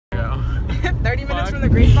30 minutes from the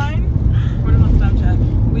Grapevine. Put it on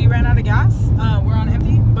Snapchat. We ran out of gas. We're on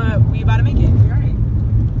empty, but we about to make it. We're alright.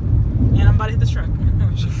 And I'm about to hit this truck.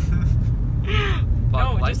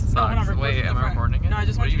 Fuck, life just sucks. no, Wait, am I recording it? No, I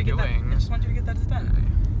just what want are you to get doing? that. I just want you to get that done.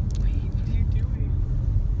 Wait, what are you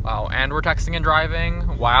doing? Wow, and we're texting and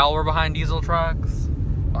driving while we're behind diesel trucks.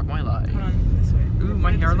 Fuck my life. Hold on, this way. Ooh,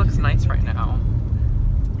 my hair looks nice right now.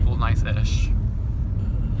 Well, nice-ish.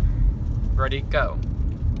 Ready? Go.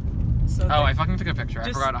 So Oh, I fucking took a picture. I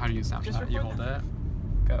just- forgot how to use just Snapchat. You record hold it.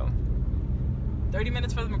 Go. 30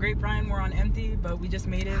 minutes for the Grapevine. We're on empty, but we just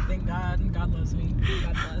made it. Thank God. And God loves me.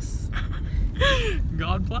 God bless.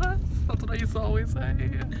 God bless. That's what I used to always say.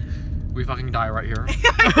 We fucking die right here.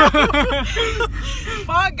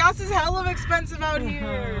 Fuck, gas is hella expensive out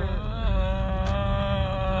here.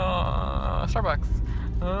 Starbucks.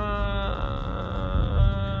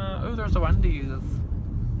 Oh, there's a Wendy's.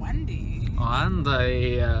 Wendy.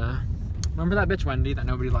 Wendy. Remember that bitch Wendy that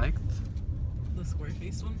nobody liked? The square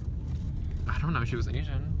face one? I don't know. She was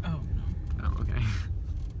Asian. Oh, no. Oh, okay.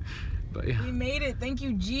 But yeah. We made it. Thank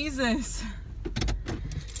you, Jesus.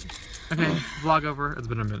 Okay, vlog over. It's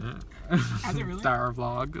been a minute. Has it really? It's our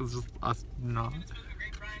vlog. It's just us not.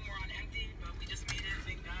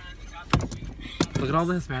 Look at all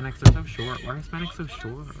the Hispanics. They're so short. Why are Hispanics so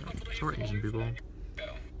short? Short Asian people.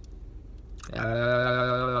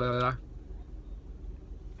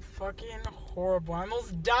 Fucking horrible. I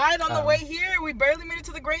almost died on the way here. We barely made it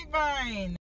to the Grapevine.